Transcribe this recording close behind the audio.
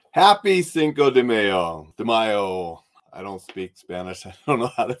Happy Cinco de Mayo. De Mayo. I don't speak Spanish. I don't know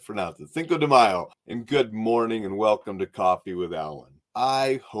how to pronounce it. Cinco de Mayo. And good morning and welcome to Coffee with Alain.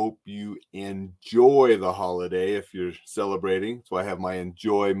 I hope you enjoy the holiday if you're celebrating. So I have my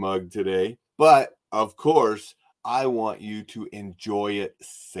enjoy mug today. But of course, I want you to enjoy it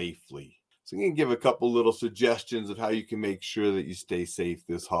safely. So I'm going to give a couple little suggestions of how you can make sure that you stay safe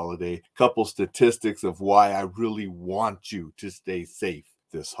this holiday. A couple statistics of why I really want you to stay safe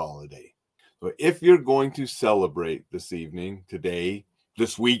this holiday. So if you're going to celebrate this evening, today,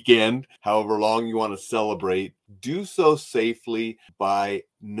 this weekend, however long you want to celebrate, do so safely by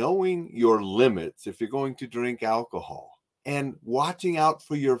knowing your limits if you're going to drink alcohol and watching out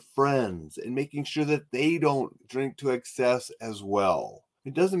for your friends and making sure that they don't drink to excess as well.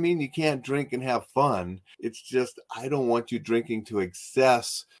 It doesn't mean you can't drink and have fun. It's just I don't want you drinking to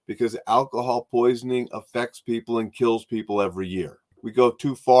excess because alcohol poisoning affects people and kills people every year. We go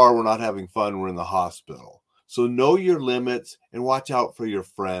too far, we're not having fun, we're in the hospital. So know your limits and watch out for your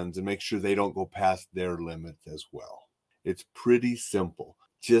friends and make sure they don't go past their limits as well. It's pretty simple.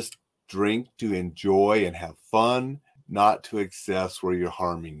 Just drink to enjoy and have fun, not to excess where you're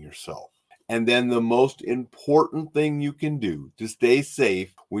harming yourself. And then the most important thing you can do to stay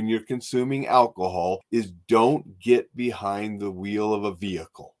safe when you're consuming alcohol is don't get behind the wheel of a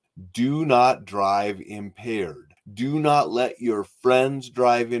vehicle. Do not drive impaired. Do not let your friends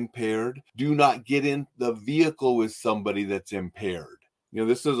drive impaired. Do not get in the vehicle with somebody that's impaired. You know,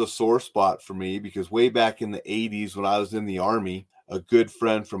 this is a sore spot for me because way back in the 80s when I was in the Army, a good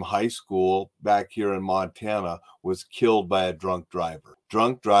friend from high school back here in Montana was killed by a drunk driver.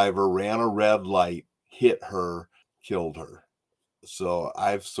 Drunk driver ran a red light, hit her, killed her. So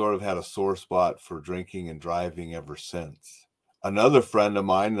I've sort of had a sore spot for drinking and driving ever since. Another friend of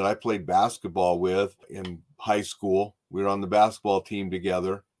mine that I played basketball with in high school, we were on the basketball team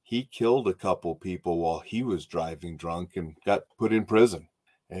together. He killed a couple people while he was driving drunk and got put in prison.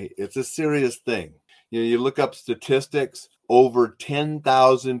 Hey, it's a serious thing. You look up statistics, over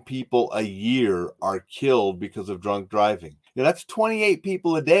 10,000 people a year are killed because of drunk driving. That's 28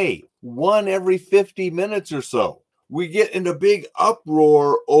 people a day, one every 50 minutes or so. We get in a big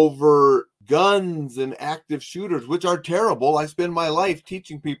uproar over guns and active shooters, which are terrible. I spend my life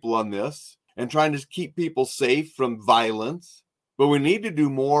teaching people on this and trying to keep people safe from violence. But we need to do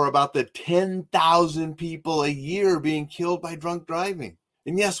more about the 10,000 people a year being killed by drunk driving.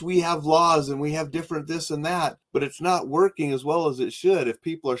 And yes, we have laws and we have different this and that, but it's not working as well as it should if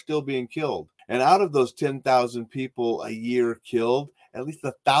people are still being killed. And out of those 10,000 people a year killed, at least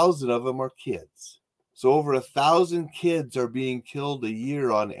 1,000 of them are kids. So over 1,000 kids are being killed a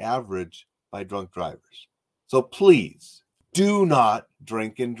year on average by drunk drivers. So please do not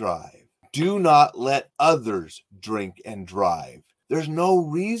drink and drive. Do not let others drink and drive. There's no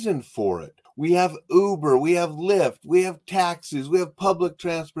reason for it. We have Uber, we have Lyft, we have taxis, we have public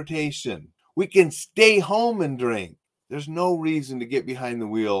transportation. We can stay home and drink. There's no reason to get behind the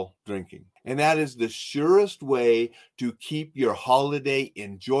wheel drinking. And that is the surest way to keep your holiday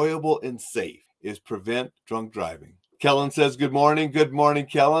enjoyable and safe, is prevent drunk driving. Kellen says, good morning. Good morning,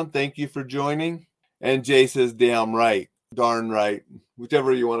 Kellen. Thank you for joining. And Jay says, damn right, darn right,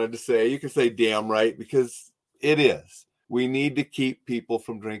 whichever you wanted to say. You can say damn right because it is. We need to keep people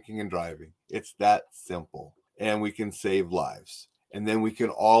from drinking and driving. It's that simple. And we can save lives. And then we can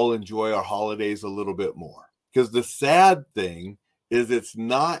all enjoy our holidays a little bit more. Because the sad thing is it's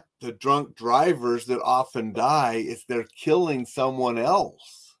not the drunk drivers that often die. It's they're killing someone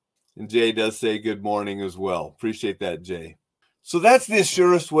else. And Jay does say good morning as well. Appreciate that, Jay. So that's the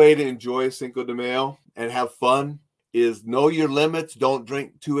surest way to enjoy Cinco de Mayo and have fun is know your limits. Don't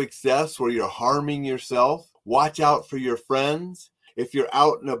drink to excess where you're harming yourself. Watch out for your friends. If you're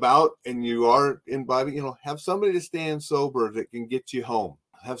out and about and you are in body, have somebody to stand sober that can get you home.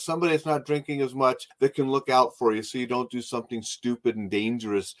 Have somebody that's not drinking as much that can look out for you so you don't do something stupid and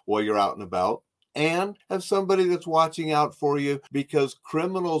dangerous while you're out and about. And have somebody that's watching out for you because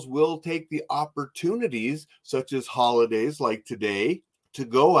criminals will take the opportunities, such as holidays like today, to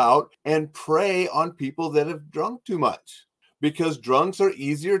go out and prey on people that have drunk too much because drunks are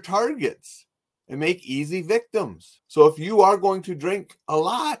easier targets and make easy victims. So if you are going to drink a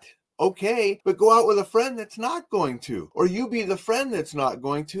lot, okay, but go out with a friend that's not going to, or you be the friend that's not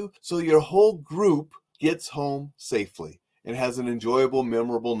going to, so your whole group gets home safely and has an enjoyable,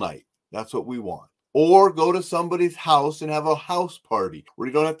 memorable night. That's what we want. Or go to somebody's house and have a house party where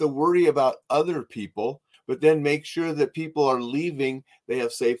you don't have to worry about other people, but then make sure that people are leaving, they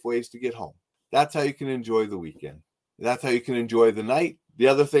have safe ways to get home. That's how you can enjoy the weekend. That's how you can enjoy the night, The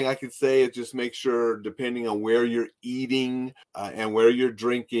other thing I could say is just make sure, depending on where you're eating and where you're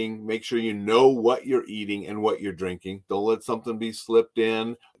drinking, make sure you know what you're eating and what you're drinking. Don't let something be slipped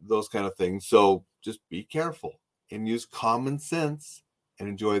in, those kind of things. So just be careful and use common sense and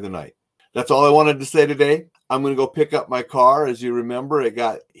enjoy the night. That's all I wanted to say today. I'm going to go pick up my car. As you remember, it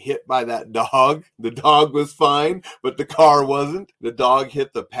got hit by that dog. The dog was fine, but the car wasn't. The dog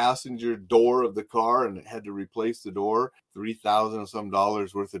hit the passenger door of the car and it had to replace the door. $3,000 some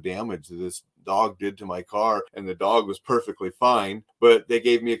dollars worth of damage that this dog did to my car, and the dog was perfectly fine. But they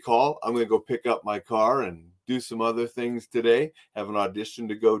gave me a call. I'm going to go pick up my car and do some other things today, have an audition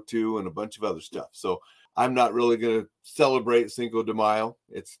to go to and a bunch of other stuff. So I'm not really going to celebrate Cinco de Mayo.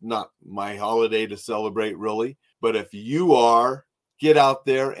 It's not my holiday to celebrate, really. But if you are, get out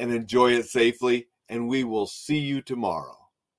there and enjoy it safely, and we will see you tomorrow.